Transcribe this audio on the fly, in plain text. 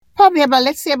probably about,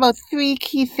 let's say, about three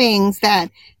key things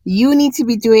that you need to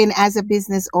be doing as a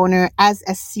business owner, as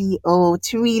a CEO,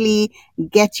 to really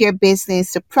get your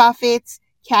business to profits,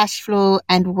 cash flow,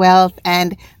 and wealth,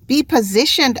 and be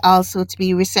positioned also to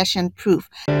be recession proof.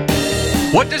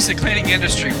 What does the cleaning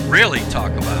industry really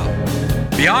talk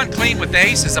about? Beyond Clean with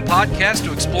Ace is a podcast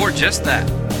to explore just that.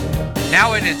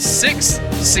 Now in its sixth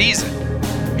season,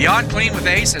 Beyond Clean with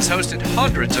Ace has hosted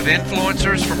hundreds of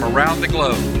influencers from around the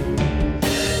globe.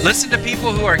 Listen to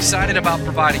people who are excited about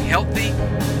providing healthy,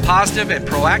 positive, and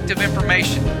proactive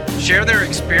information, share their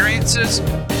experiences,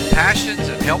 passions,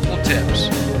 and helpful tips.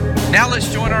 Now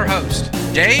let's join our host,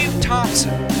 Dave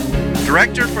Thompson,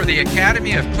 Director for the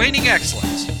Academy of Cleaning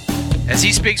Excellence, as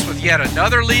he speaks with yet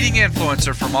another leading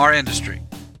influencer from our industry.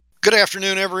 Good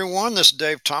afternoon, everyone. This is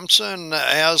Dave Thompson.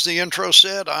 As the intro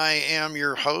said, I am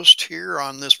your host here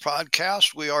on this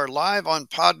podcast. We are live on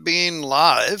Podbean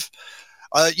Live.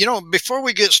 Before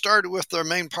we get started with the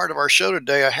main part of our show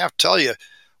today, I have to tell you,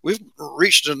 we've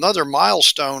reached another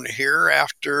milestone here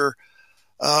after,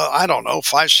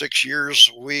 5-6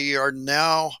 years.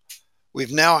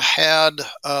 We've now had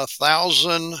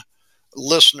 1,000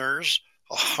 listeners,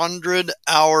 100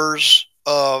 hours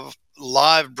of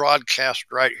live broadcast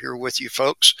right here with you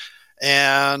folks,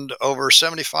 and over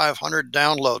 7,500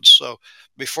 downloads. So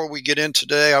before we get in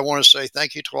today, I want to say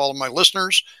thank you to all of my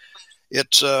listeners.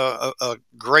 It's a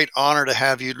great honor to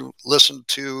have you listen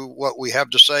to what we have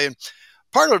to say. And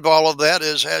part of all of that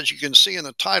is, as you can see in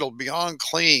the title, Beyond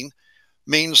Clean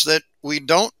means that we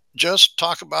don't just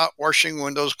talk about washing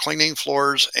windows, cleaning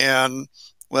floors, and,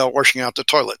 washing out the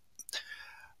toilet.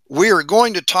 We are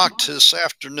going to talk this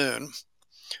afternoon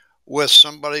with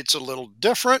somebody that's a little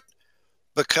different,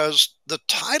 because the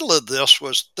title of this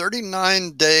was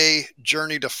 39-Day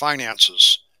Journey to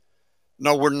Finances.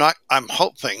 No, we're not. I'm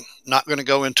hoping not going to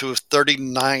go into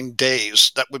 39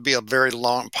 days. That would be a very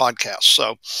long podcast.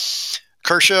 So,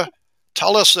 Kersha,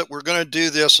 tell us that we're going to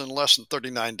do this in less than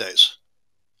 39 days.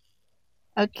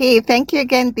 Okay, thank you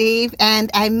again, Dave. And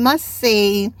I must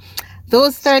say,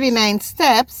 those 39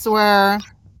 steps were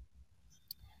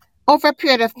over a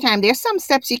period of time. There's some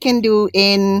steps you can do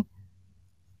in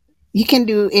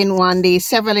one day,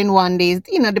 several in one day,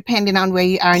 depending on where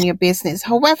you are in your business.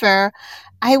 However,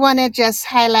 I want to just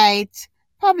highlight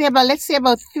probably about, let's say,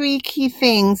 about three key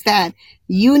things that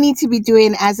you need to be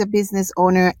doing as a business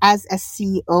owner, as a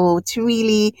CEO, to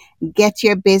really get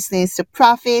your business to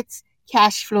profits,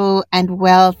 cash flow, and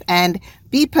wealth, and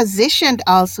be positioned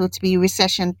also to be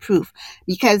recession proof.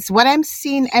 Because what I'm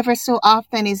seeing ever so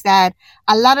often is that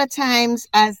a lot of times,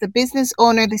 as the business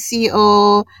owner, the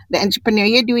CEO, the entrepreneur,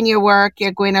 you're doing your work,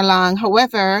 you're going along.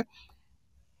 However,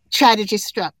 tragedy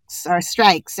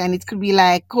strikes, and it could be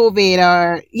like COVID,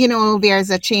 or there's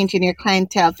a change in your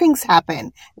clientele. Things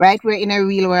happen, right? We're in a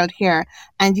real world here,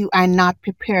 and you are not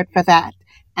prepared for that.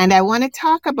 And I want to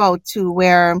talk about too,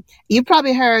 where you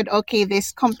probably heard, okay,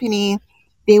 this company,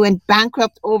 they went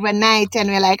bankrupt overnight, and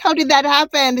we're like, how did that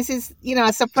happen? This is,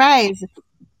 a surprise.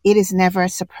 It is never a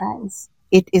surprise.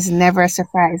 It is never a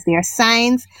surprise. There are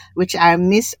signs which are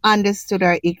misunderstood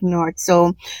or ignored.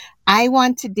 So I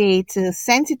want today to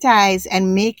sensitize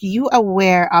and make you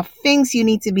aware of things you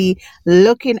need to be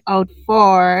looking out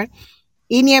for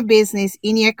in your business,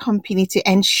 in your company, to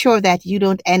ensure that you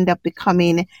don't end up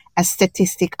becoming a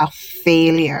statistic of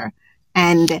failure.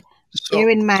 And bear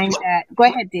in mind that, go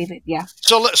ahead, David. Yeah.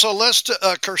 So let's,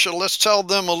 Kersha, let's tell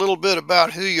them a little bit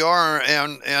about who you are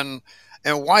and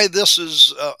why this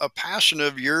is a passion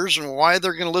of yours, and why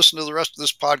they're going to listen to the rest of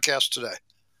this podcast today.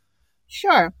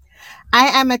 Sure. I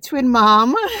am a twin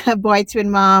mom, a boy twin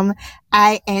mom.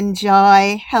 I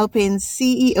enjoy helping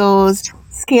CEOs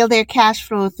scale their cash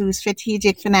flow through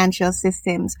strategic financial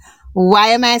systems. Why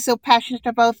am I so passionate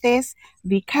about this?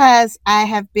 Because I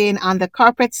have been on the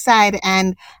corporate side,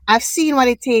 and I've seen what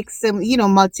it takes,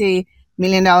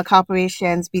 multi-million-dollar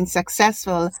corporations being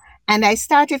successful. And I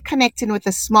started connecting with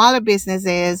the smaller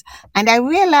businesses, and I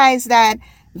realized that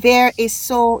there's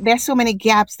so many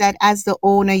gaps that as the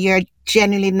owner you're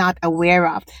genuinely not aware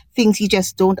of, things you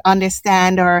just don't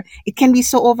understand, or it can be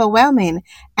so overwhelming.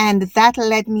 And that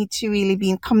led me to really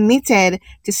being committed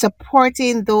to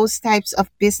supporting those types of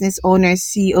business owners,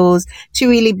 CEOs, to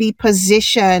really be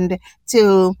positioned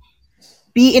to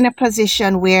be in a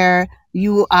position where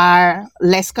you are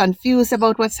less confused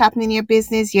about what's happening in your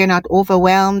business. You're not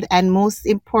overwhelmed. And most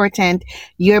important,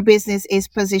 your business is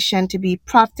positioned to be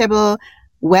profitable,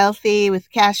 wealthy,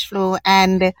 with cash flow,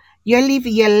 and you're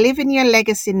living your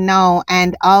legacy now,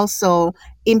 and also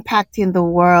impacting the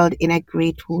world in a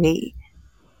great way.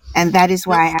 And that is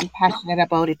why I'm passionate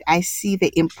about it. I see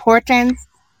the importance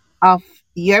of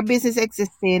your business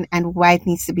exists in and why it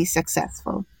needs to be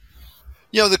successful.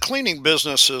 The cleaning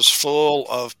business is full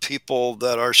of people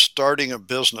that are starting a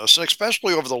business, and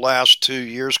especially over the last 2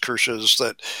 years, Kershaw,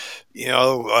 that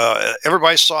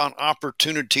everybody saw an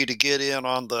opportunity to get in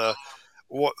on the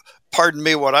what, pardon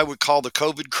me, what I would call the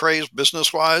COVID craze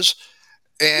business wise,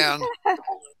 and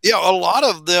a lot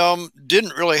of them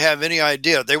didn't really have any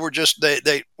idea. They were just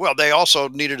they also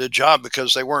needed a job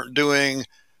because they weren't doing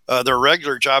their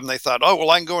regular job, and they thought, oh well,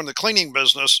 I can go in the cleaning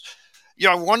business.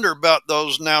 I wonder about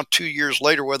those now 2 years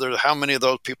later, whether how many of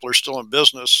those people are still in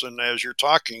business. And as you're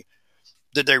talking,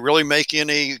 did they really make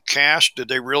any cash? Did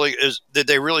they really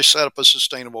set up a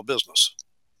sustainable business?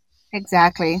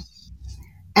 Exactly.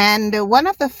 And one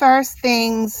of the first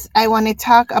things I want to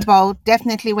talk about,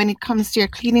 definitely when it comes to your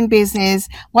cleaning business,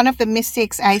 one of the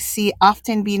mistakes I see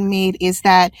often being made is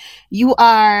that you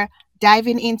are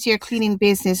diving into your cleaning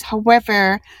business.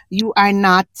 However, you are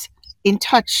not in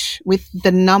touch with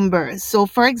the numbers. So,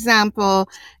 for example,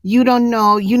 you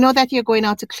know that you're going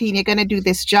out to clean, you're going to do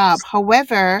this job.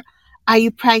 However, are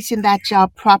you pricing that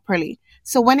job properly?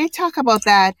 So, when I talk about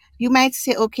that, you might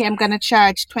say, okay, I'm going to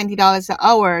charge $20 an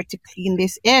hour to clean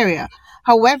this area.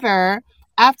 However,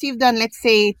 after you've done, let's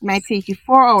say it might take you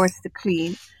 4 hours to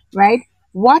clean, right?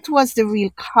 What was the real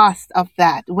cost of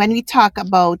that? When we talk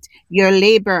about your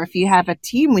labor, if you have a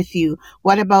team with you,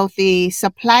 what about the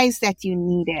supplies that you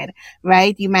needed,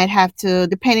 right? You might have to,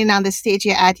 depending on the stage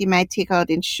you're at, you might take out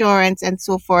insurance and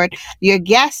so forth, your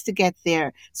gas to get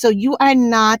there. So you are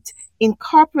not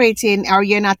incorporating or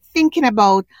you're not thinking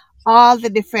about all the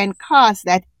different costs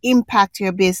that impact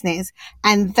your business.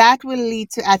 And that will lead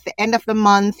to at the end of the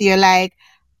month, you're like,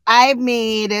 I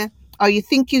made, or you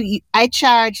think I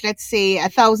charge, let's say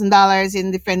 $1,000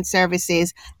 in different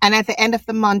services. And at the end of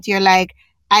the month, you're like,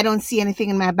 I don't see anything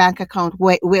in my bank account.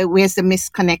 Where's the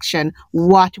misconnection?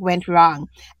 What went wrong?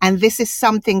 And this is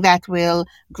something that will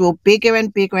grow bigger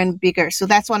and bigger and bigger. So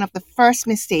that's one of the first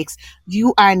mistakes.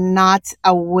 You are not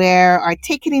aware or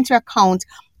taking into account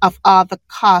of all the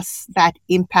costs that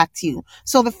impact you.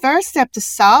 So the first step to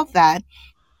solve that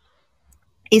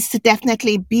is to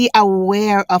definitely be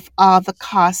aware of all the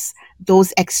costs,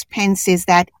 those expenses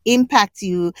that impact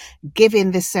you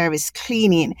giving the service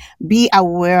cleaning. Be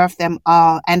aware of them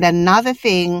all. And another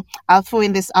thing, I'll throw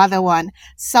in this other one.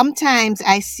 Sometimes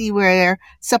I see where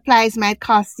supplies might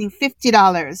cost you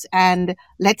 $50. And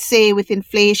let's say with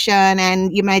inflation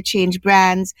and you might change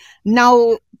brands,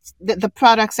 now the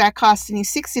products are costing you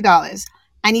 $60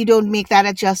 and you don't make that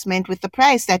adjustment with the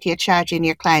price that you're charging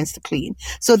your clients to clean.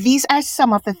 So these are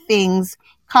some of the things,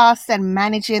 costs and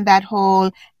managing that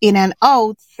whole in and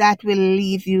out that will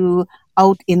leave you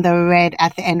out in the red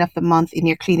at the end of the month in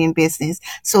your cleaning business.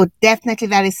 So definitely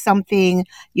that is something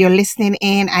you're listening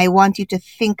in. I want you to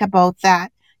think about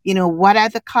that. What are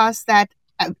the costs that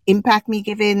impact me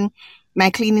giving my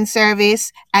cleaning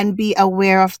service and be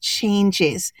aware of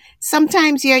changes.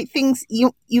 Sometimes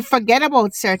you forget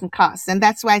about certain costs, and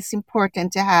that's why it's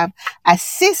important to have a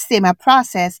system, a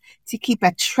process to keep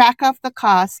a track of the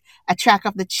costs, a track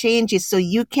of the changes, so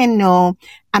you can know,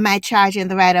 am I charging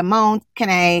the right amount? Can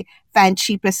I find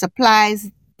cheaper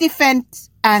supplies? Different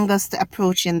angles to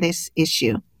approaching this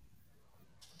issue.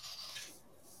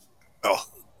 Well,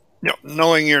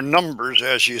 knowing your numbers,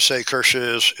 as you say, Kershaw,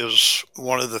 is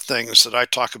one of the things that I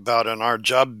talk about in our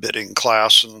job bidding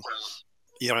class. And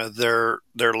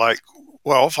they're like,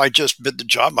 well, if I just bid the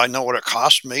job, I know what it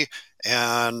cost me,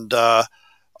 and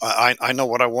I know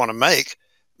what I want to make.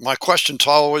 My question to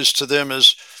always to them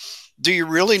is, do you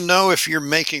really know if you're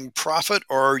making profit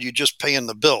or are you just paying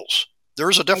the bills? There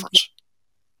is a difference.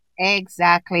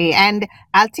 Exactly. And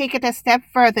I'll take it a step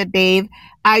further, Dave.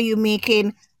 Are you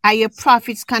making, are your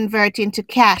profits converting to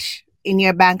cash in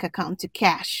your bank account to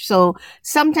cash? So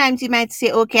sometimes you might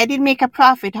say, okay, I didn't make a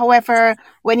profit. However,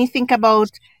 when you think about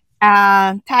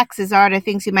taxes or other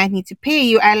things you might need to pay,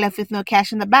 you are left with no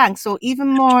cash in the bank. So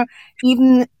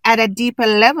even at a deeper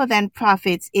level than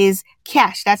profits is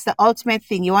cash. That's the ultimate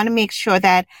thing. You want to make sure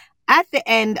that at the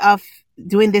end of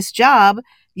doing this job,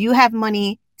 you have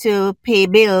money to pay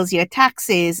bills, your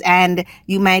taxes, and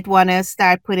you might want to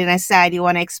start putting aside, you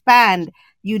want to expand.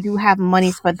 You do have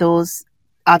monies for those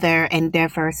other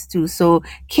endeavors too. So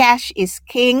cash is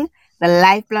king, the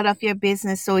lifeblood of your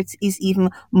business. So it is even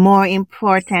more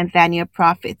important than your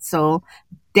profit. So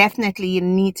definitely you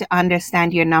need to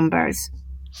understand your numbers.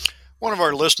 One of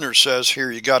our listeners says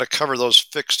here, you got to cover those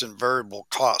fixed and variable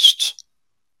costs.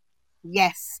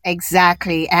 Yes,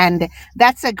 exactly. And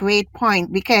that's a great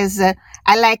point because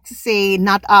I like to say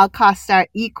not all costs are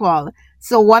equal.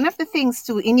 So one of the things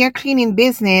too in your cleaning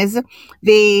business,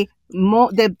 the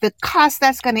the cost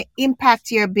that's going to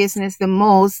impact your business the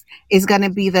most is going to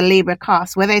be the labor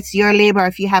cost, whether it's your labor or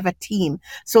if you have a team.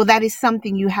 So that is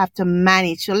something you have to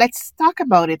manage. So let's talk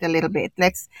about it a little bit.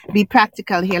 Let's be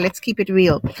practical here. Let's keep it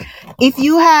real. If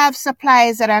you have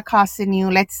supplies that are costing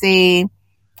you, let's say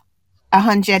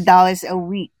 $100 a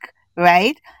week,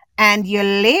 right? And your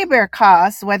labor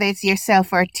costs, whether it's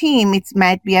yourself or a team, it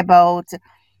might be about,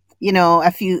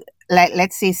 a few, like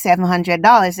let's say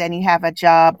 $700, and you have a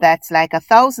job that's like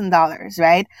 $1,000,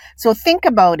 right? So think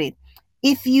about it.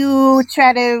 If you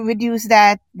try to reduce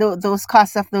those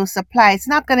costs of those supplies, it's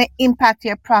not going to impact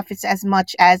your profits as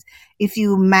much as if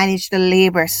you manage the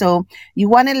labor. So you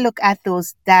want to look at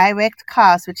those direct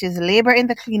costs, which is labor in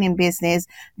the cleaning business,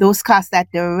 those costs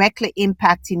that directly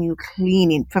impact in you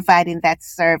cleaning, providing that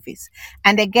service.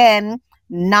 And again,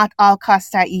 not all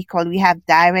costs are equal. We have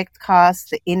direct costs,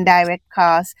 the indirect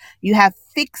costs. You have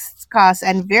fixed costs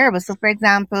and variable. So, for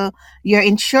example, your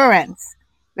insurance,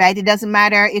 right? It doesn't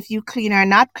matter if you clean or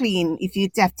not clean. If you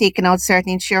have taken out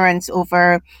certain insurance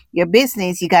over your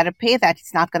business, you got to pay that.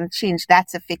 It's not going to change.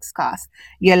 That's a fixed cost.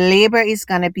 Your labor is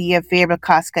going to be your variable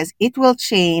cost because it will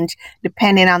change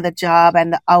depending on the job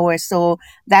and the hours. So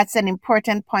that's an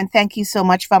important point. Thank you so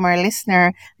much from our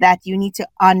listener that you need to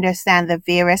understand the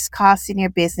various costs in your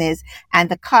business and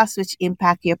the costs which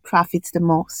impact your profits the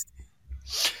most.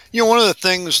 One of the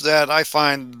things that I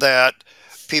find that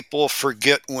people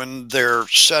forget when they're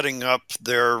setting up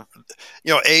their,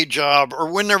 a job,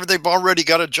 or whenever they've already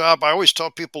got a job, I always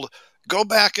tell people, go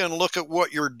back and look at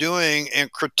what you're doing and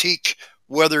critique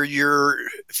whether you're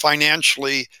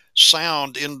financially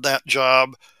sound in that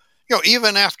job.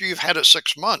 Even after you've had it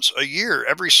 6 months, a year,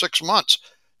 every 6 months,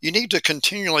 you need to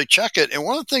continually check it. And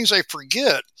one of the things they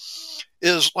forget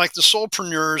is, like the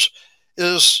solopreneurs,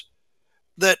 is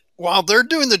that while they're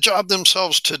doing the job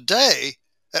themselves today,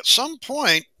 at some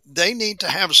point they need to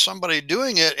have somebody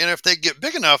doing it. And if they get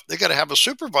big enough, they got to have a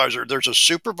supervisor. There's a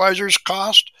supervisor's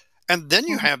cost, and then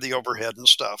you have the overhead and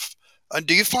stuff.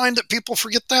 Do you find that people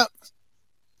forget that?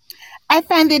 I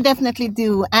find they definitely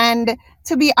do. And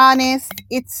to be honest,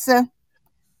 it's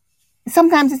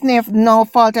sometimes it's no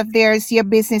fault of theirs. Your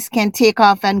business can take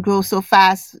off and grow so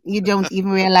fast you don't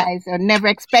even realize or never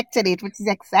expected it, which is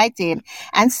exciting.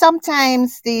 And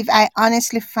sometimes, Steve, I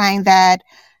honestly find that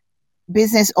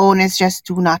business owners just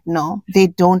do not know. They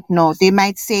don't know. They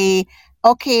might say,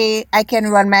 okay, I can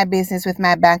run my business with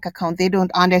my bank account. They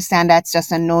don't understand that's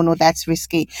just a no, that's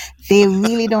risky. They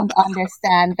really don't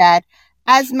understand that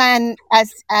as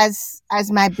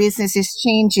my business is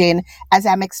changing, as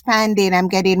I'm expanding, I'm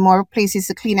getting more places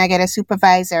to clean, I get a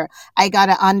supervisor. I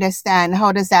gotta understand,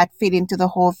 how does that fit into the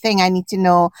whole thing? I need to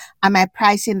know, am I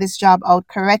pricing this job out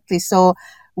correctly? So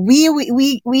we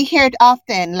hear it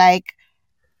often, like,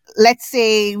 let's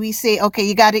say we say, okay,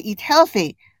 you got to eat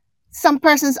healthy. Some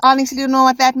persons honestly don't know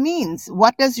what that means.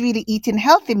 What does really eating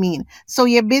healthy mean? So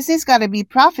your business got to be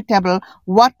profitable.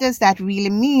 What does that really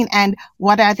mean? And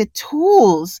what are the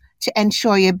tools to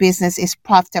ensure your business is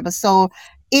profitable? So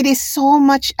it is so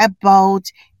much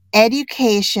about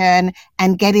education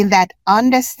and getting that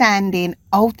understanding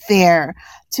out there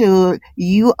to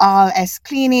you all as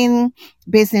cleaning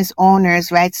business owners,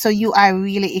 right? So you are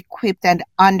really equipped and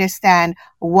understand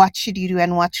what should you do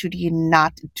and what should you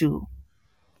not do.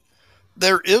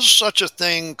 There is such a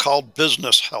thing called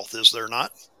business health, is there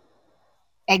not?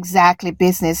 Exactly,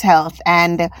 business health.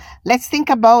 And let's think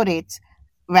about it,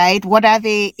 right? What are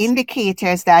the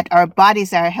indicators that our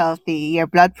bodies are healthy? Your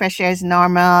blood pressure is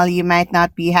normal. You might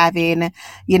not be having,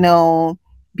 you know,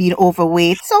 being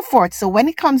overweight, so forth. So when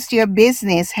it comes to your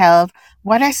business health,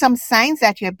 what are some signs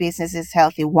that your business is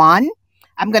healthy? One,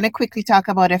 I'm going to quickly talk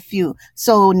about a few.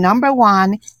 So number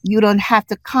one, you don't have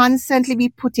to constantly be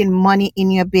putting money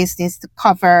in your business to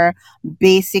cover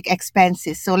basic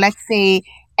expenses. So let's say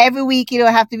every week you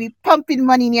don't have to be pumping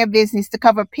money in your business to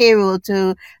cover payroll,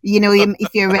 to, if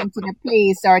you're renting a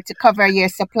place, or to cover your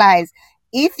supplies.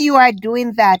 If you are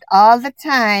doing that all the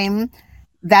time,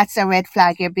 that's a red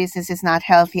flag. Your business is not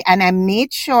healthy. And I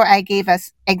made sure I gave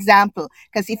us example,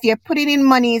 because if you're putting in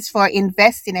monies for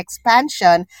investing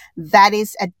expansion, that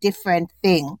is a different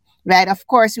thing, right? Of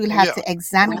course, we'll have Yeah. to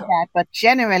examine that, but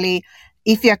generally,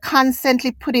 if you're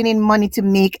constantly putting in money to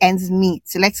make ends meet,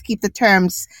 so let's keep the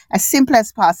terms as simple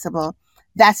as possible,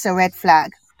 that's a red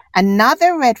flag.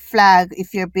 Another red flag,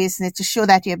 if your business, to show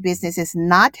that your business is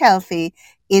not healthy,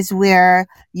 is where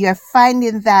you're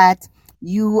finding that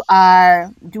you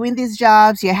are doing these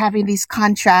jobs, you're having these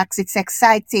contracts, it's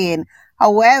exciting.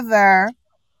 However,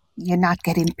 you're not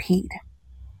getting paid.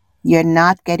 You're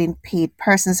not getting paid.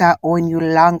 Persons are owing you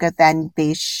longer than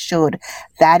they should.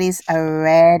 That is a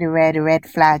red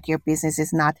flag. Your business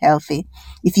is not healthy.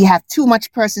 If you have too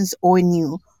much persons owing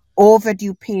you,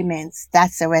 overdue payments,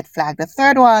 that's a red flag. The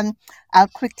third one I'll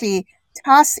quickly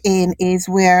toss in is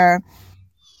where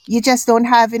you just don't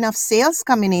have enough sales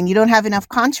coming in. You don't have enough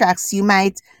contracts. You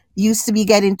might used to be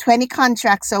getting 20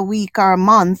 contracts a week or a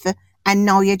month, and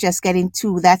now you're just getting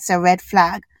two. That's a red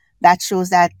flag. That shows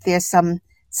that there's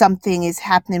something is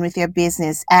happening with your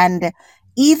business. And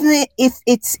even if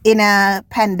it's in a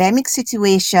pandemic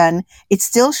situation, it's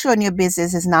still showing your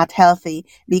business is not healthy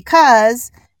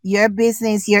because your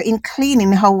business, you're in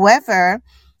cleaning. However,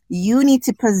 you need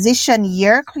to position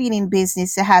your cleaning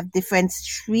business to have different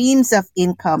streams of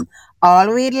income, all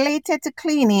related to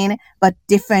cleaning, but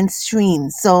different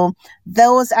streams. So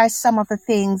those are some of the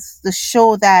things to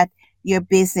show that your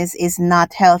business is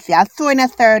not healthy. I'll throw in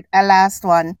a last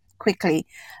one quickly.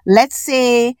 Let's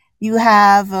say you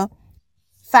have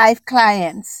five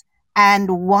clients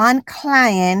and one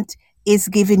client is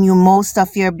giving you most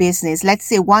of your business. Let's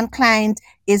say one client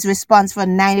is responsible for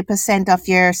 90% of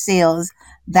your sales.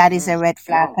 That is a red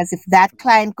flag because if that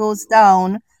client goes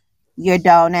down, you're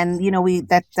down. And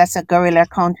that's a gorilla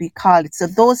account we call it. So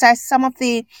those are some of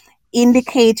the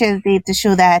indicators, Dave, to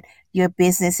show that your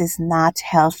business is not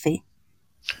healthy.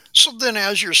 So then,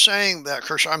 as you're saying that,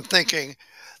 Kershaw, I'm thinking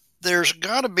there's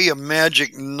got to be a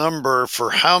magic number for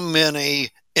how many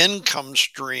income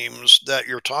streams that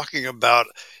you're talking about.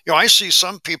 I see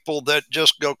some people that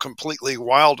just go completely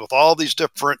wild with all these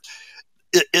different.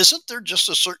 Isn't there just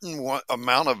a certain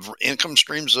amount of income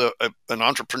streams an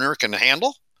entrepreneur can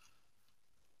handle?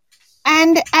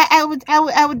 And I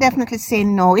would definitely say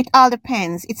no. It all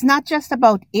depends. It's not just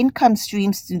about income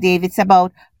streams, Dave. It's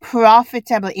about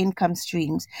profitable income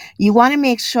streams. You want to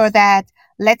make sure that,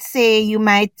 let's say you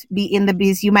might be in the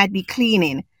biz, you might be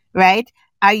cleaning, right?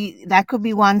 That could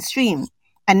be one stream.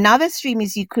 Another stream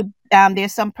is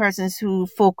there's some persons who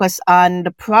focus on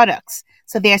the products.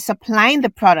 So they're supplying the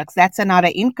products. That's another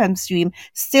income stream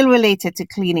still related to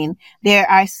cleaning. There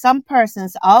are some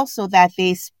persons also that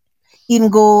they even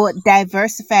go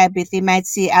diversify a bit. They might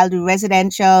say, I'll do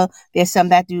residential. There's some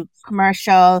that do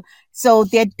commercial. So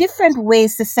there are different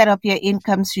ways to set up your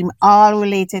income stream, all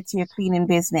related to your cleaning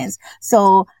business.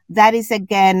 So that is,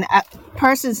 again,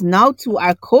 persons now too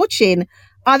are coaching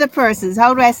other persons.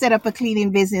 How do I set up a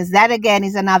cleaning business? That again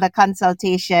is another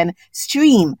consultation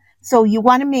stream. So you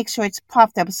want to make sure it's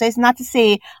profitable. So it's not to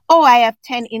say, oh, I have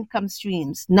 10 income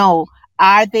streams. No.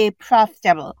 Are they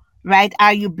profitable? Right?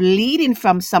 Are you bleeding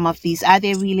from some of these? Are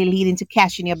they really leading to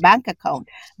cash in your bank account?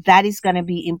 That is going to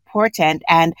be important.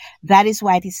 And that is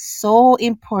why it is so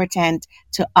important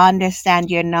to understand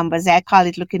your numbers. I call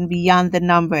it looking beyond the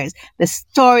numbers, the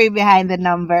story behind the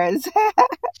numbers.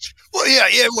 Well,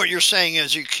 yeah. What you're saying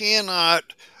is you cannot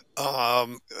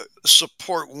um,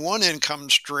 support one income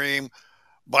stream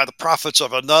by the profits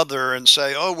of another and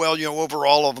say, oh, well, over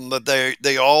all of them, that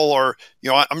they all are,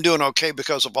 I'm doing okay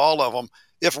because of all of them.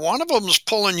 If one of them is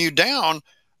pulling you down,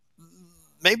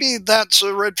 maybe that's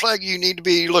a red flag. You need to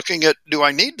be looking at, do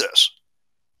I need this?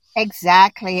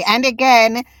 Exactly. And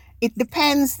again, it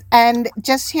depends. And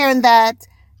just hearing that,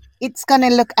 it's going to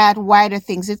look at wider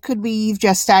things. It could be you've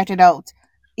just started out.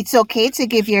 It's okay to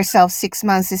give yourself 6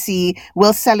 months to see,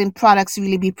 will selling products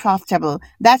really be profitable?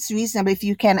 That's reasonable if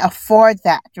you can afford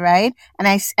that, right?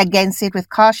 And again say it with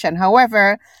caution.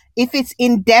 However, if it's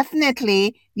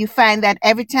indefinitely, you find that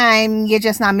every time you're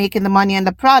just not making the money on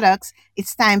the products,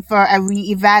 it's time for a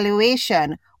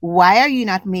reevaluation. Why are you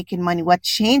not making money? What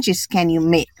changes can you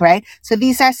make, right? So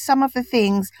these are some of the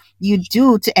things you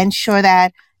do to ensure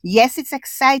that, yes, it's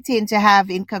exciting to have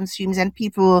income streams and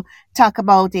people talk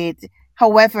about it.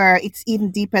 However, it's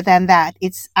even deeper than that.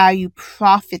 It's, are you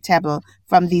profitable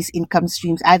from these income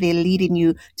streams? Are they leading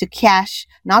you to cash,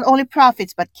 not only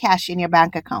profits, but cash in your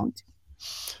bank account?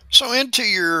 So into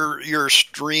your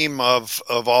stream of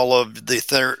all of the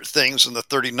things in the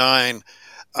 39,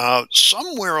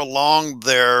 somewhere along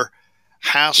there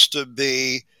has to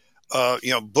be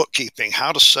bookkeeping,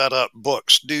 how to set up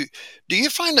books. Do you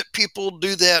find that people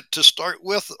do that to start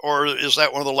with, or is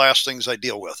that one of the last things I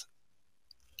deal with?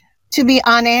 To be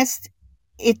honest,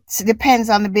 it depends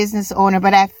on the business owner,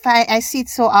 but I see it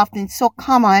so often, it's so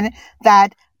common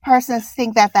that persons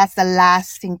think that that's the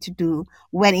last thing to do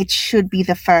when it should be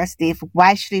the first. Dave,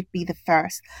 why should it be the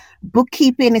first?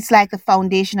 Bookkeeping is like the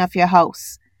foundation of your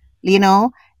house. You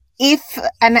know, if,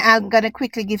 and I'm gonna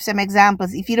quickly give some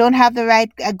examples. If you don't have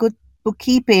a good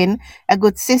bookkeeping, a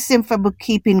good system for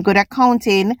bookkeeping, good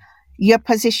accounting, you're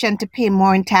positioned to pay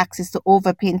more in taxes, to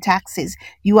overpay in taxes.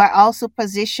 You are also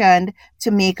positioned to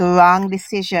make wrong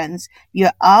decisions.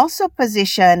 You're also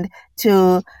positioned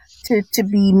to to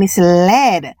be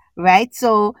misled, right?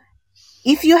 So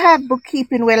if you have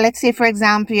bookkeeping where, let's say, for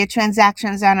example, your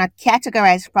transactions are not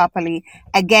categorized properly,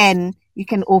 again, you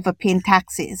can overpay in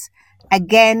taxes.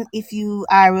 Again, if you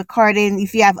are recording,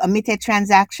 if you have omitted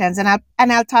transactions, and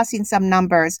I'll toss in some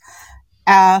numbers,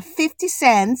 50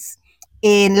 cents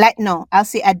in, like, no, I'll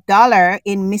say $1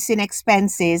 in missing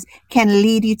expenses can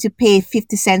lead you to pay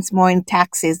 50 cents more in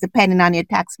taxes depending on your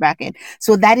tax bracket.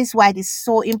 So that is why it is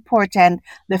so important.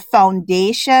 The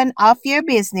foundation of your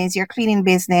business, your cleaning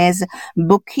business,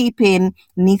 bookkeeping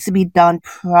needs to be done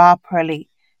properly.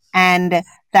 And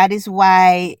that is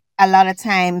why a lot of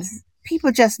times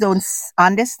people just don't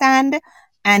understand.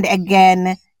 And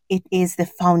again, it is the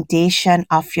foundation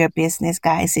of your business,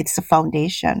 guys. It's the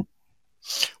foundation.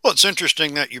 Well, it's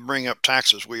interesting that you bring up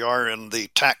taxes. We are in the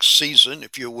tax season,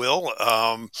 if you will.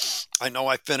 I know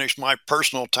I finished my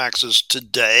personal taxes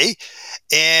today.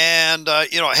 And,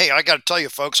 hey, I got to tell you,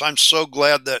 folks, I'm so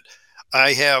glad that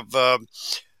I have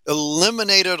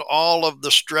eliminated all of the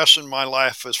stress in my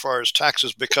life as far as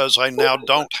taxes because I now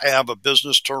don't have a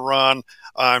business to run.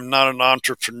 I'm not an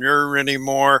entrepreneur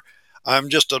anymore. I'm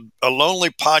just a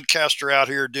lonely podcaster out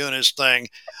here doing his thing.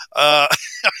 Uh,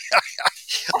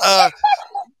 uh,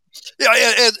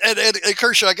 yeah, and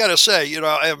Kershaw, I got to say,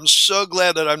 I am so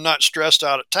glad that I'm not stressed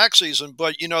out at tax season.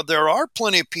 But there are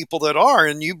plenty of people that are,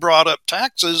 and you brought up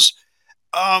taxes.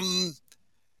 Um,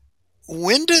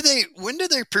 when do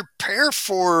they prepare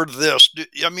for this? Do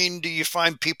you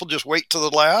find people just wait to the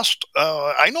last?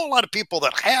 I know a lot of people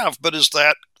that have, but is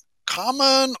that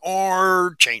common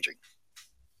or changing?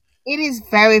 It is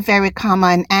very, very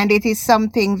common, and it is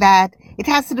something that it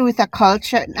has to do with a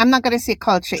culture. I'm not going to say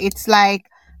culture, it's like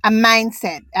a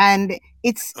mindset, and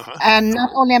it's Uh-huh.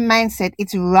 not only a mindset,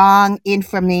 it's wrong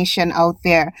information out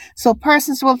there. So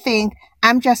persons will think,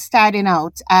 I'm just starting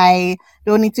out. I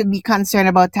don't need to be concerned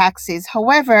about taxes.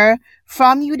 However,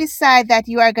 from you decide that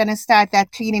you are going to start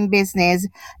that cleaning business,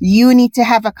 you need to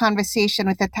have a conversation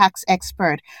with a tax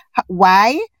expert.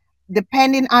 Why?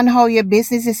 Depending on how your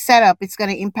business is set up, it's going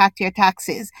to impact your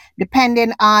taxes.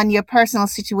 Depending on your personal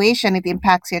situation, it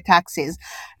impacts your taxes.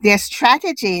 There are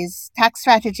strategies, tax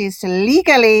strategies to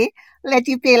legally let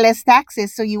you pay less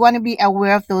taxes. So you want to be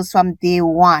aware of those from day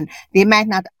one. They might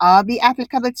not all be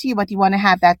applicable to you, but you want to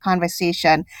have that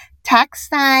conversation. Tax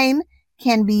time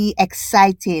can be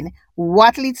exciting.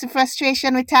 What leads to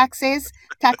frustration with taxes?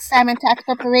 Tax time and tax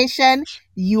preparation,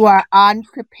 you are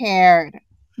unprepared.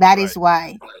 That is Right.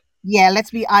 why. Yeah, let's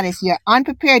be honest. You're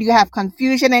unprepared. You have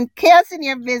confusion and chaos in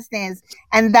your business.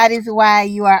 And that is why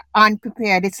you are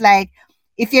unprepared. It's like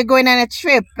if you're going on a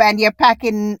trip and you're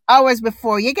packing hours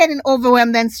before, you're getting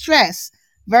overwhelmed and stressed.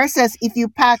 Versus if you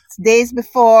packed days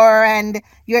before and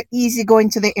you're easy going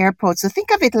to the airport. So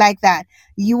think of it like that.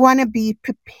 You want to be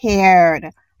prepared,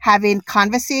 having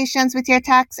conversations with your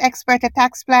tax expert, a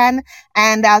tax plan.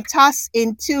 And I'll toss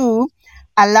into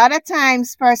a lot of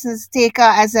times persons take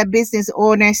as a business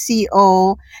owner,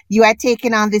 CEO, you are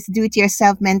taking on this do it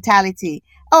yourself mentality.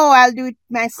 Oh, I'll do it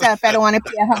myself. I don't want to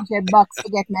pay $100 to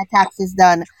get my taxes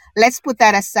done. Let's put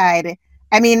that aside.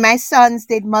 I mean, my sons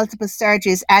did multiple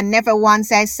surgeries and never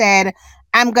once I said,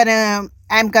 I'm gonna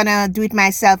do it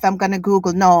myself. I'm gonna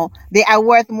Google. No, they are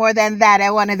worth more than that.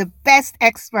 I wanted the best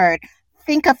expert.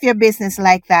 Think of your business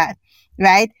like that,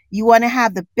 right? You want to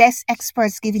have the best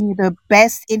experts giving you the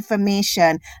best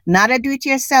information, not a do it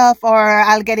yourself or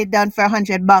I'll get it done for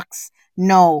 $100.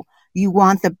 No, you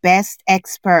want the best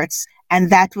experts, and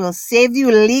that will save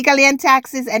you legally and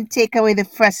taxes and take away the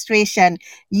frustration.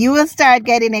 You will start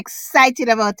getting excited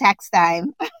about tax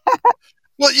time.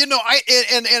 Well,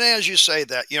 and as you say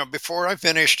that, before I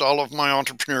finished all of my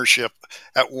entrepreneurship,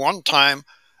 at one time,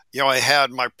 I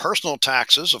had my personal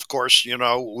taxes. Of course,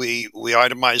 we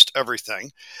itemized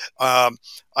everything. Um,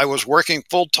 I was working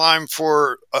full time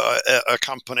for a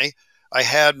company. I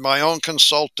had my own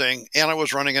consulting, and I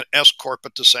was running an S corp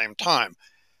at the same time.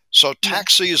 So Yeah.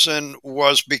 tax season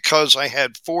was because I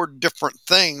had four different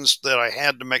things that I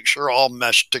had to make sure all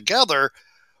meshed together.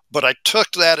 But I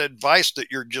took that advice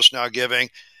that you're just now giving,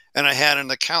 and I had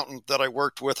an accountant that I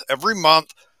worked with every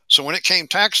month. So when it came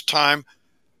tax time,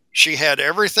 she had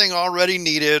everything already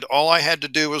needed. All I had to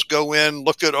do was go in,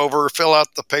 look it over, fill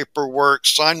out the paperwork,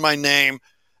 sign my name,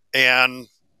 and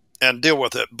deal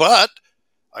with it. But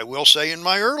I will say, in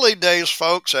my early days,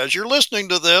 folks, as you're listening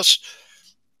to this,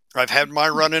 I've had my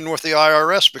run in with the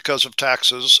IRS because of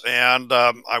taxes, and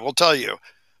I will tell you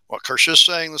what Kirsch is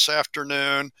saying this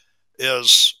afternoon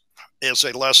is is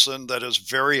a lesson that is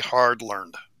very hard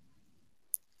learned.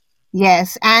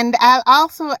 Yes, and I'll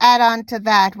also add on to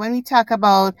that when we talk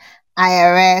about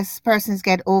IRS, persons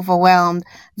get overwhelmed.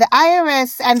 The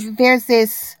IRS, and there's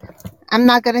this, I'm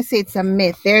not going to say it's a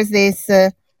myth, there's this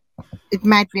it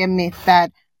might be a myth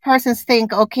that persons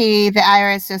think, okay, the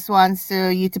IRS just wants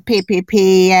you to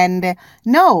pay, and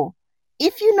no.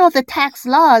 If you know the tax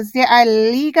laws, there are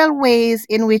legal ways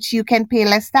in which you can pay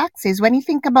less taxes. When you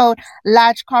think about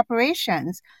large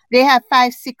corporations, they have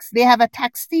five, six, they have a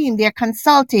tax team, they're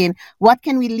consulting. What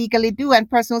can we legally do? And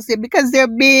person will say, because they're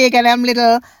big and I'm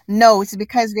little. No, it's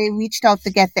because they reached out to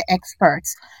get the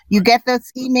experts. You get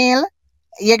those email,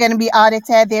 you're going to be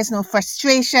audited. There's no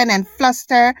frustration and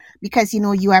fluster because you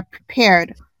know you are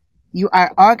prepared. You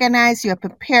are organized, you are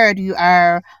prepared, you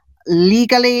are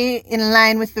legally in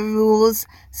line with the rules.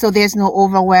 So there's no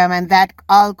overwhelm. And that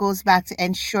all goes back to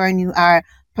ensuring you are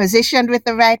positioned with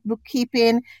the right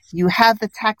bookkeeping. You have the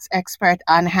tax expert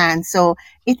on hand. So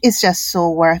it is just so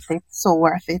worth it. So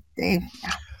worth it, Dave.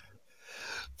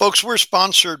 Folks, we're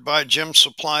sponsored by Jim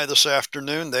Supply this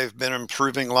afternoon. They've been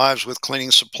improving lives with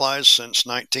cleaning supplies since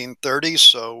 1930.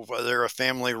 So they're a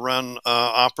family-run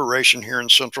operation here in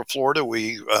Central Florida.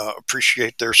 We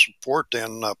appreciate their support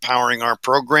in powering our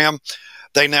program.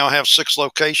 They now have 6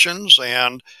 locations,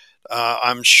 and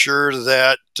I'm sure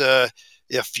that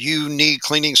if you need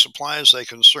cleaning supplies, they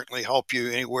can certainly help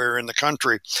you anywhere in the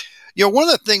country. You know, one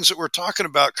of the things that we're talking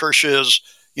about, Kersha, is,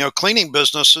 you know, cleaning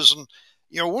businesses. And,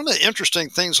 you know, one of the interesting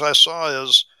things I saw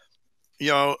is,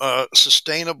 you know,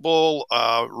 sustainable,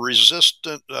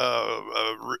 resistant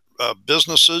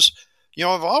businesses. You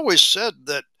know, I've always said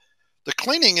that the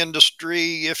cleaning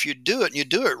industry, if you do it and you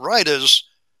do it right, is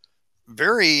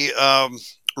very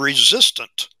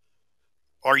resistant.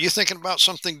 Are you thinking about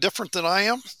something different than I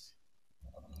am?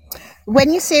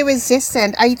 When you say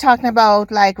resistant, are you talking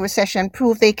about like recession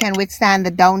proof? They can withstand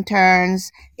the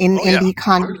downturns Oh, in yeah. the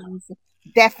economies?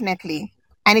 Definitely.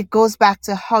 And it goes back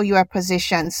to how you are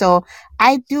positioned. So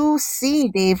I do see,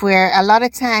 Dave, where a lot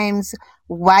of times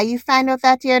why you find out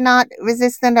that you're not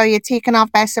resistant or you're taken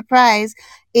off by surprise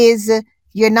is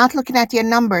you're not looking at your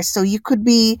numbers. So you could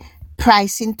be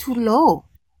pricing too low,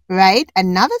 right?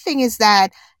 Another thing is that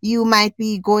you might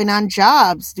be going on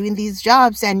jobs, doing these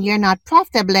jobs, and you're not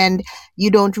profitable and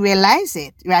you don't realize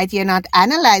it, right? You're not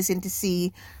analyzing to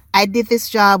see, I did this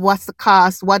job, what's the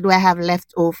cost? What do I have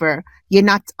left over? You're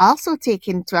not also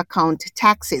taking into account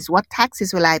taxes. What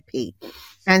taxes will I pay?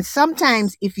 And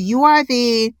sometimes, if you are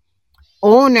the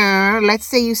owner, let's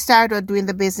say you started doing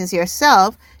the business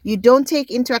yourself, you don't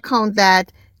take into account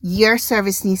that your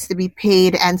service needs to be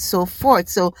paid and so forth.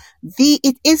 So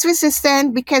it is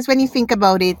resistant because when you think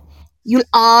about it, you'll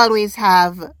always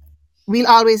have we'll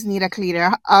always need a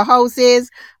cleaner. Our houses,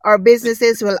 our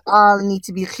businesses will all need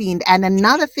to be cleaned. And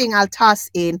another thing I'll toss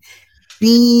in,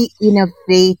 be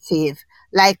innovative.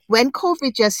 Like when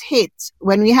COVID just hit,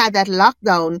 when we had that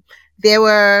lockdown, there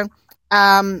were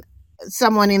um,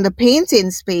 someone in the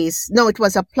painting space. No, it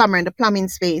was a plumber in the plumbing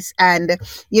space. And,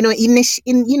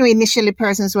 initially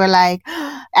persons were like,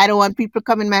 I don't want people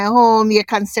coming my home. You're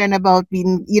concerned about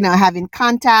being, having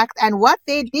contact. And what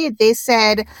they did, they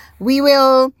said, we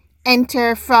will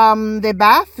enter from the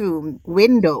bathroom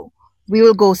window. We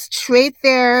will go straight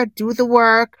there, do the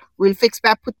work. We'll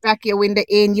put back your window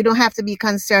in. You don't have to be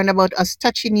concerned about us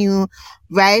touching you,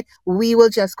 right? We will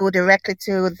just go directly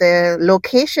to the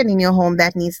location in your home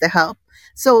that needs the help.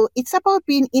 So it's about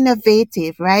being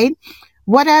innovative, right?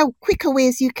 What are quicker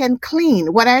ways you can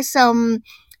clean? What are some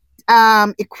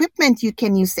equipment you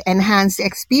can use to enhance the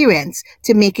experience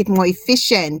to make it more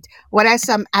efficient? What are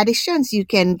some additions you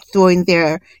can throw in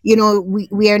there?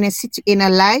 We are in a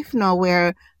life now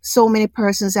where so many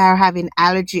persons are having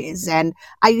allergies, and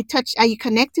are you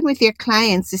connecting with your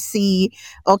clients to see,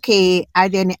 okay, are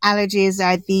there any allergies?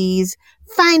 Are these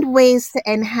Find ways to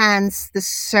enhance the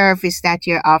service that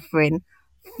you're offering.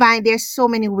 There's so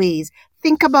many ways.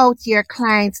 Think about your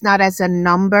clients not as a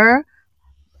number.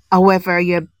 However,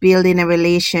 you're building a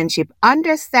relationship.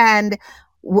 Understand,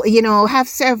 have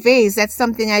surveys. That's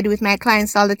something I do with my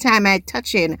clients all the time. I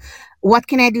touch in. What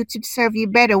can I do to serve you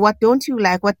better? What don't you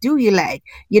like? What do you like?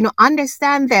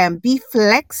 Understand them. Be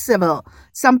flexible.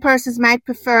 Some persons might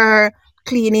prefer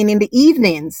cleaning in the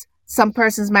evenings. Some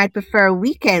persons might prefer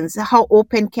weekends. How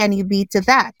open can you be to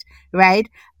that? Right?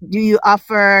 Do you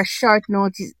offer short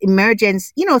notice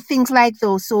emergence? Things like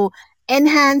those. So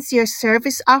enhance your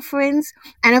service offerings,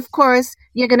 and of course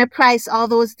you're going to price all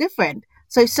those different.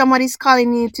 So if somebody's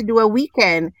calling you to do a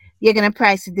weekend, you're going to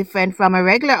price it different from a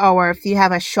regular hour if you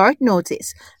have a short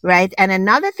notice, right? And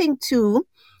another thing too,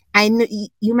 I know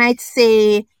you might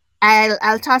say,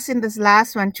 I'll toss in this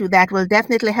last one too that will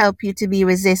definitely help you to be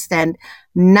resistant.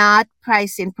 Not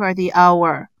pricing per the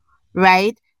hour,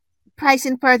 right?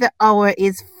 Pricing per the hour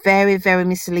is very, very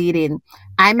misleading.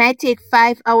 I might take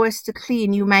 5 hours to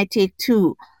clean, you might take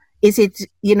two. Is it,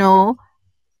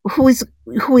 who is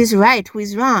who is right, who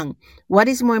is wrong? What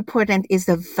is more important is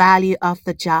the value of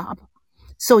the job.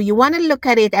 So you want to look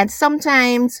at it, and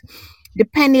sometimes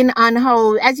depending on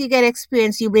how, as you get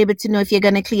experience, you'll be able to know if you're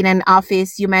going to clean an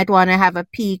office. You might want to have a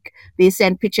peek. They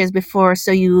send pictures before,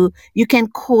 so you can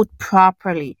quote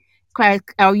properly.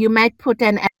 Correct. Or you might put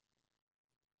an.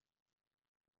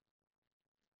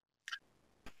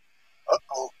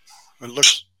 Uh-oh. It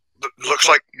looks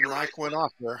like your mic went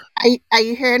off there. Are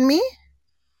you hearing me?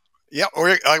 Yeah,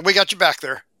 we got you back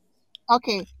there.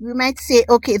 Okay, we might say,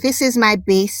 okay, this is my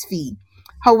base fee.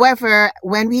 However,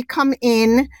 when we come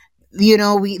in,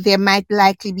 we there might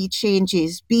likely be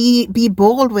changes. Be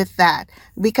bold with that,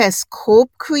 because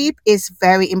scope creep is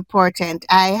very important.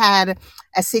 I had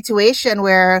a situation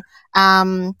where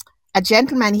a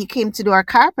gentleman, he came to do our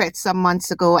carpet some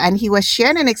months ago, and he was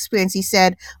sharing an experience. He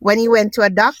said when he went to a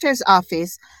doctor's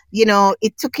office,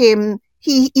 it took him,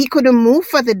 he couldn't move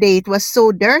for the day. It was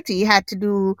so dirty. He had to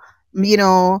do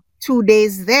 2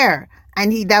 days there,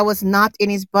 and he that was not in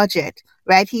his budget,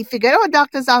 right? He figured, oh,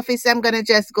 doctor's office, I'm gonna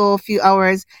just go a few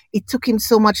hours. It took him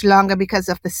so much longer because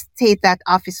of the state that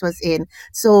office was in.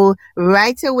 So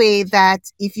right away,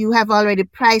 that if you have already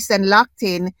priced and locked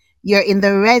in, you're in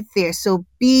the red there. So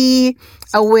be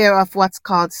aware of what's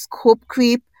called scope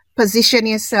creep. Position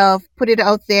yourself, put it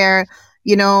out there.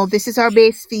 This is our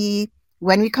base fee.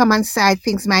 When we come on site,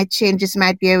 things might change, this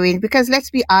might be arranged, because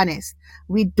let's be honest,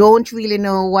 we don't really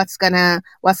know what's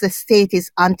the state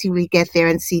is until we get there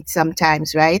and see it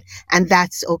sometimes, right? And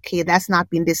that's okay. That's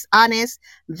not being dishonest.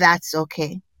 That's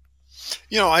okay.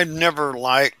 I never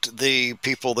liked the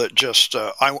people that just,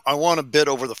 I want a bid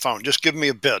over the phone. Just give me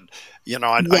a bid.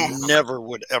 I Yes. never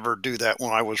would ever do that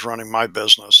when I was running my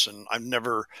business, and I've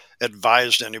never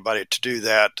advised anybody to do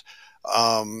that.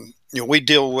 We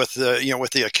deal with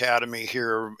the academy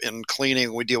here in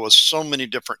cleaning. We deal with so many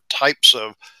different types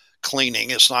of cleaning.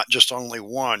 It's not just only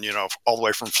one, all the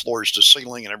way from floors to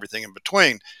ceiling and everything in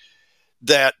between.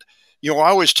 That I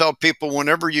always tell people,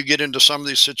 whenever you get into some of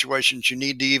these situations, you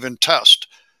need to even test.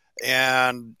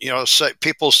 And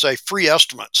people say free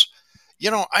estimates.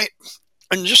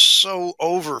 I'm just so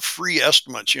over free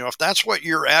estimates. If that's what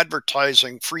you're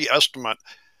advertising, free estimate,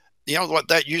 what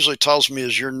that usually tells me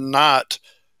is you're not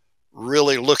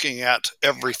really looking at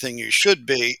everything you should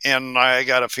be. And I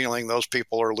got a feeling those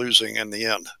people are losing in the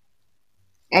end.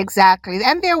 Exactly.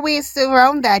 And there are ways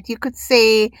around that. You could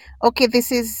say, okay,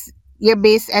 this is your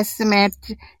base estimate.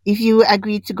 If you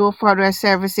agree to go further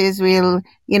services, we'll,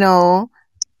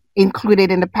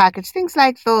 included in the package, things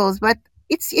like those. But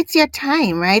it's your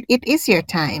time, right? It is your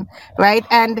time, right?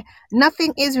 And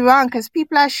nothing is wrong because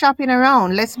people are shopping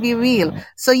around. Let's be real.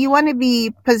 So you want to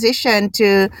be positioned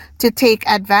to take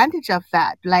advantage of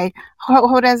that. Like,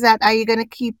 how does that? Are you going to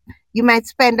keep? You might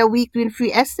spend a week doing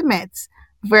free estimates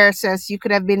versus you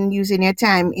could have been using your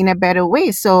time in a better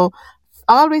way. So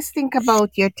always think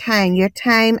about your time. Your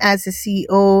time as a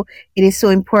CEO, it is so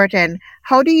important.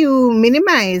 How do you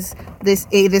minimize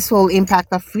this whole impact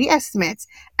of free estimates?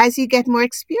 As you get more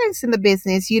experience in the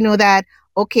business, you know that,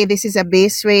 okay, this is a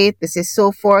base rate, this is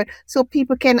so forth, so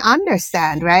people can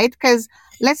understand, right? Because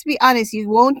let's be honest, you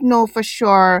won't know for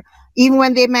sure. Even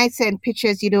when they might send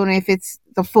pictures, you don't know if it's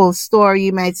the full story.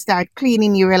 You might start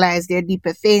cleaning, you realize there are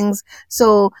deeper things.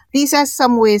 So these are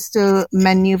some ways to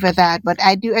maneuver that. But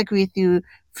I do agree with you.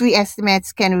 Free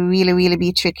estimates can really, really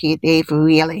be tricky, Dave.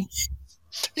 Really.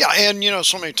 Yeah, and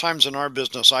so many times in our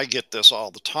business, I get this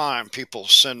all the time. People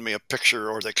send me a picture,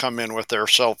 or they come in with their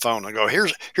cell phone and go,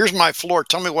 "Here's my floor.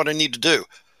 Tell me what I need to do."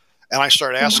 And I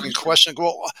start asking questions.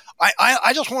 Well,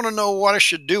 I just want to know what I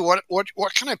should do.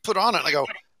 What can I put on it? And I go,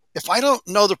 if I don't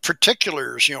know the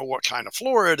particulars, what kind of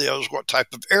floor it is, what type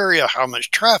of area, how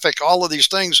much traffic, all of these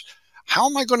things, how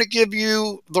am I going to give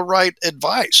you the right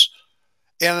advice?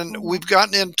 And we've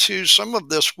gotten into some of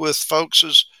this with folks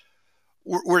is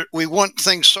we want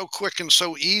things so quick and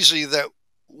so easy that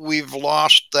we've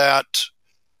lost that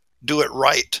do it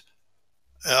right.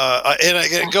 And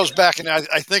it goes back, and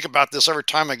I think about this every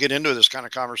time I get into this kind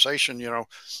of conversation,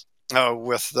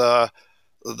 with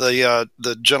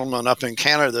the gentleman up in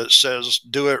Canada that says,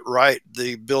 do it right.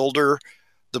 The builder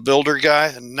guy,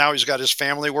 and now he's got his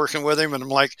family working with him. And I'm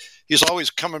like, he's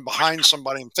always coming behind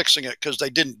somebody and fixing it because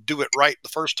they didn't do it right the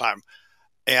first time.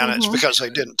 And it's because they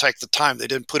didn't take the time. They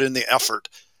didn't put in the effort.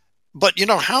 But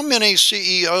how many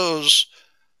CEOs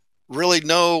really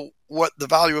know what the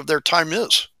value of their time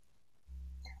is?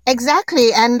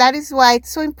 Exactly. And that is why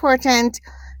it's so important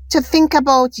to think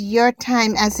about your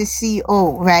time as a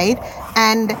CEO, right?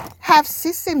 And have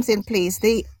systems in place.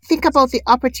 They think about the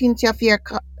opportunity of your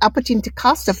opportunity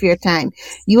cost of your time.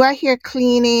 You are here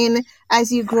cleaning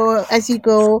as you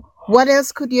go. What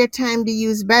else could your time be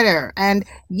used better? And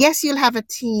yes, you'll have a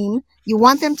team. You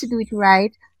want them to do it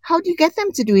right. How do you get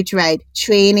them to do it right?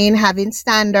 Training, having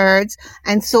standards,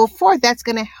 and so forth. That's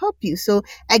going to help you. So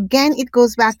again, it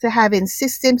goes back to having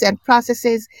systems and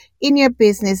processes in your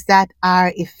business that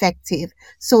are effective.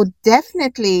 So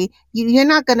definitely, you're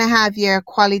not going to have your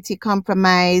quality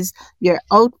compromised, your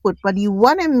output, but you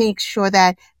want to make sure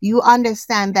that you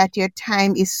understand that your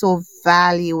time is so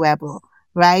valuable,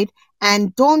 right?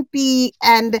 And don't be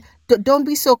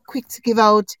so quick to give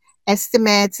out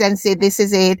estimates and say this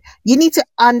is it. You need to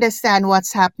understand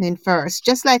what's happening first.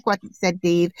 Just like what you said,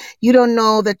 Dave, you don't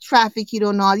know the traffic, you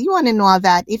don't know, you want to know all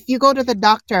that. If you go to the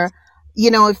doctor,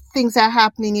 if things are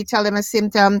happening, you tell them a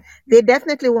symptom, they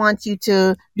definitely want you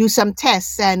to do some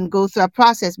tests and go through a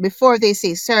process before they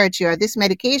say surgery or this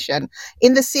medication.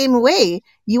 In the same way,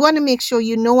 you want to make sure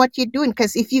you know what you're doing,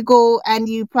 because if you go and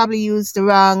you probably use the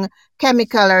wrong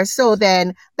chemical or so,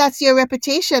 then that's your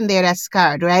reputation there that's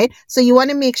scarred, right? So you want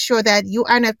to make sure that you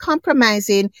are not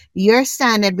compromising your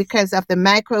standard because of the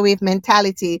microwave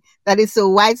mentality that is so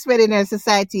widespread in our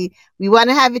society. We want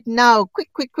to have it now,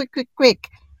 quick, quick, quick, quick, quick.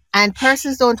 And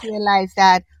persons don't realize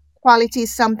that quality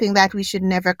is something that we should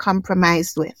never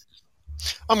compromise with.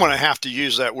 I'm going to have to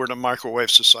use that word, a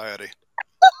microwave society.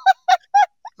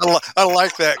 I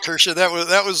like that, Kersha.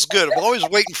 That was good. I'm always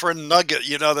waiting for a nugget,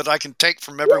 that I can take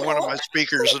from every one of my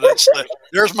speakers, and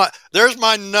there's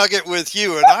my nugget with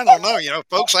you. And I don't know,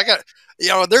 folks. I got,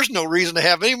 there's no reason to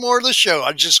have any more of the show.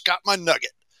 I just got my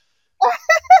nugget.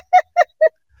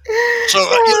 So,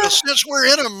 since we're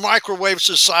in a microwave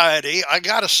society, I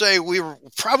got to say we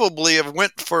probably have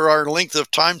went for our length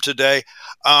of time today.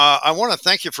 I want to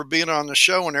thank you for being on the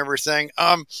show and everything.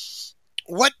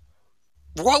 What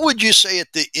what would you say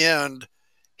at the end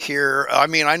here? I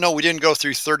mean, I know we didn't go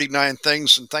through 39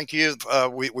 things, and thank you.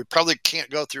 We probably can't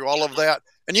go through all of that,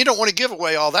 and you don't want to give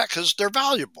away all that because they're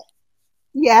valuable.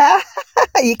 Yeah,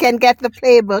 you can get the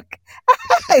playbook.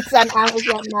 It's on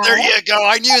Amazon There now. you go.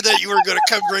 I knew that you were going to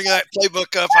come bring that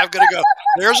playbook up. I'm going to go.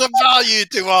 There's a value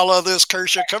to all of this,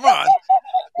 Kersha. Come on,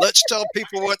 let's tell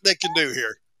people what they can do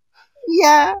here.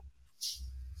 Yeah.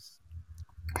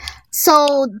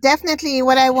 So definitely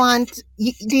what I want,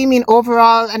 do you mean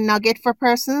overall a nugget for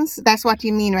persons? That's what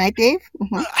you mean, right, Dave?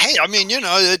 Mhm. Hey, I mean,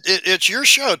 it's your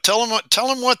show. Tell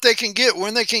them what they can get,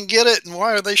 when they can get it, and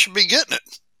why they should be getting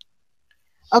it.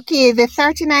 Okay, the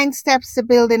 39 steps to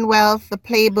building wealth, the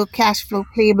playbook, cash flow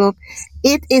playbook,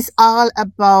 it is all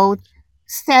about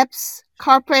steps,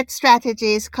 corporate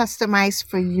strategies customized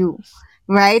for you,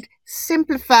 right?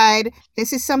 Simplified.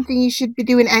 This is something you should be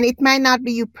doing, and it might not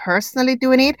be you personally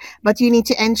doing it, but you need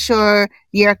to ensure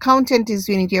your accountant is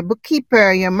doing it, your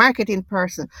bookkeeper, your marketing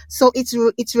person. So it's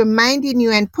reminding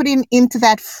you and putting into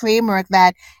that framework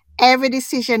that every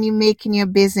decision you make in your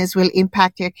business will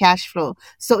impact your cash flow.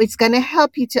 So it's going to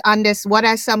help you to understand what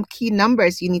are some key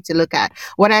numbers you need to look at.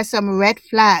 What are some red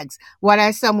flags? What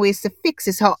are some ways to fix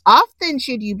this? How often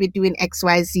should you be doing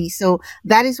XYZ? So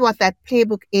that is what that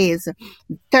playbook is.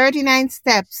 39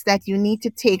 steps that you need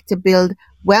to take to build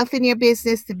wealth in your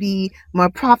business, to be more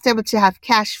profitable, to have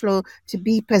cash flow, to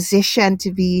be positioned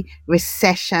to be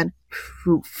recession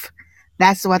proof.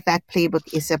 That's what that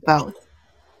playbook is about.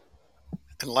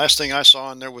 And the last thing I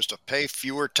saw in there was to pay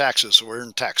fewer taxes. So we're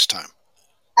in tax time.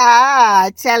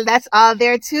 Tell that's all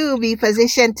there too. Be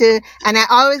positioned to, and I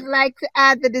always like to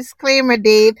add the disclaimer,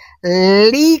 Dave,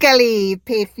 legally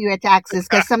pay fewer taxes,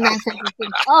 because sometimes people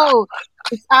think, oh,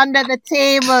 it's under the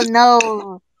table.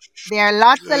 No, there are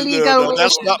lots of No, legal no, ways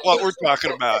that's to not do what we're it.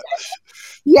 talking about.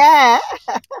 Yeah,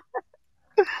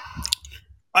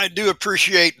 I do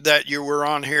appreciate that you were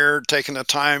on here taking the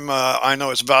time. I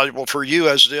know it's valuable for you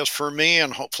as it is for me,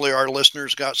 and hopefully our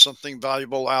listeners got something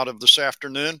valuable out of this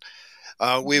afternoon.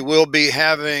 We will be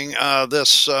having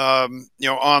this, on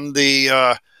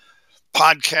the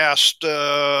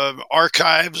podcast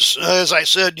archives. As I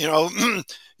said, the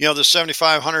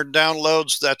 7,500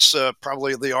 downloads. That's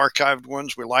probably the archived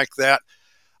ones. We like that.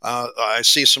 I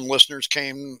see some listeners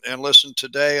came and listened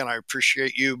today, and I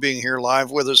appreciate you being here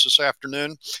live with us this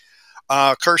afternoon.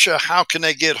 Kersha, how can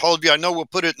they get hold of you? I know we'll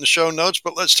put it in the show notes,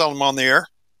 but let's tell them on the air.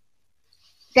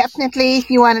 definitely. If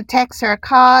you want to text or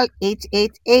call,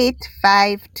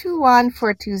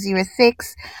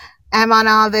 888-521-4206. I'm on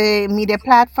all the media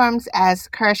platforms as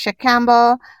Kersha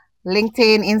Campbell.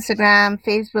 LinkedIn, Instagram,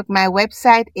 Facebook. My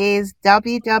website is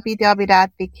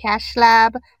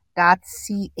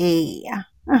www.thecashlab.ca.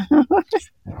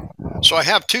 So I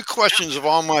have two questions of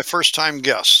all my first-time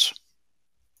guests.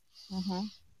 Mhm.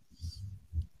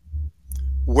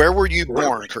 Where were you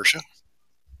born, Kersha?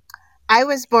 I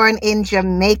was born in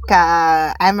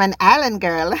Jamaica. I'm an island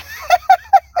girl.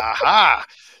 Aha.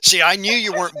 See, I knew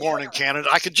you weren't born in Canada.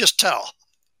 I could just tell.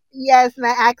 Yes,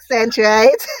 my accent,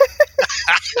 right?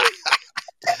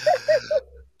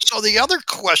 So the other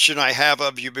question I have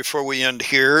of you before we end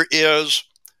here is,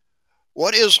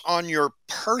 what is on your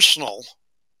personal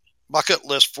bucket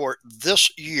list for this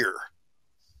year?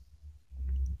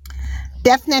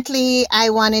 Definitely, I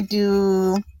want to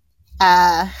do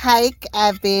a hike.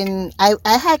 I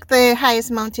hiked the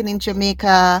highest mountain in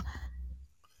Jamaica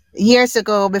years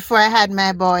ago before I had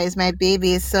my boys, my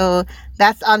babies. So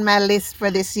that's on my list for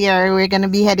this year. We're going to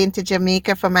be heading to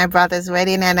Jamaica for my brother's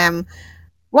wedding, and I'm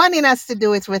wanting us to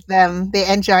do it with them. They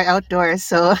enjoy outdoors.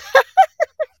 So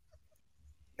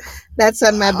that's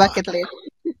on my Ah, bucket list.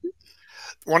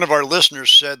 one of our listeners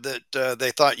said that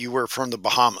they thought you were from the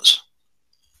Bahamas.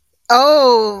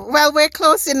 Oh, well, we're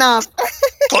close enough.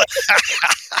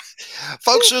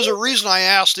 Folks, there's a reason I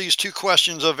asked these two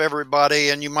questions of everybody,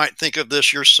 and you might think of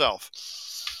this yourself.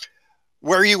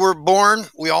 Where you were born,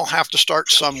 we all have to start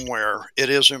somewhere. It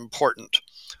is important.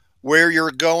 Where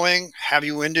you're going, have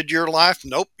you ended your life?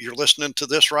 Nope. You're listening to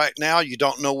this right now. You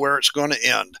don't know where it's going to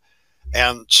end.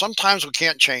 And sometimes we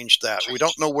can't change that. We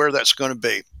don't know where that's going to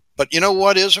be. But you know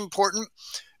what is important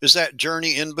is that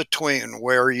journey in between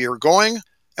where you're going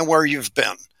and where you've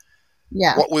been.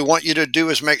 Yeah. What we want you to do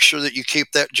is make sure that you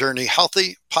keep that journey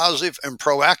healthy, positive, and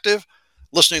proactive.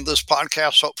 Listening to this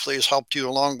podcast hopefully has helped you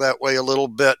along that way a little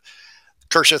bit.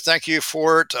 Kersha, thank you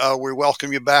for it. We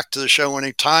welcome you back to the show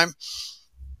anytime.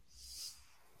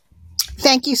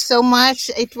 Thank you so much.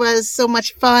 It was so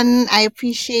much fun. I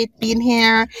appreciate being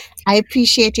here. I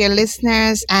appreciate your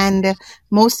listeners. And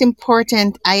most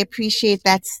important, I appreciate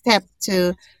that step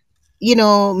to,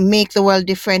 make the world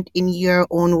different in your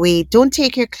own way. Don't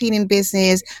take your cleaning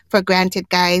business for granted,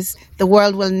 guys. The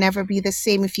world will never be the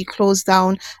same if you close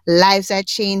down. Lives are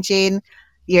changing.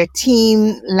 Your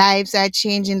team lives are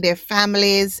changing, their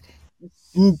families.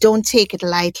 Don't take it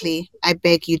lightly. I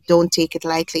beg you, don't take it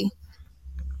lightly.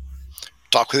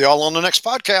 Talk with you all on the next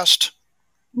podcast.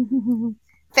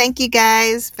 Thank you,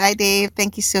 guys. Bye, Dave.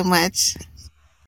 Thank you so much.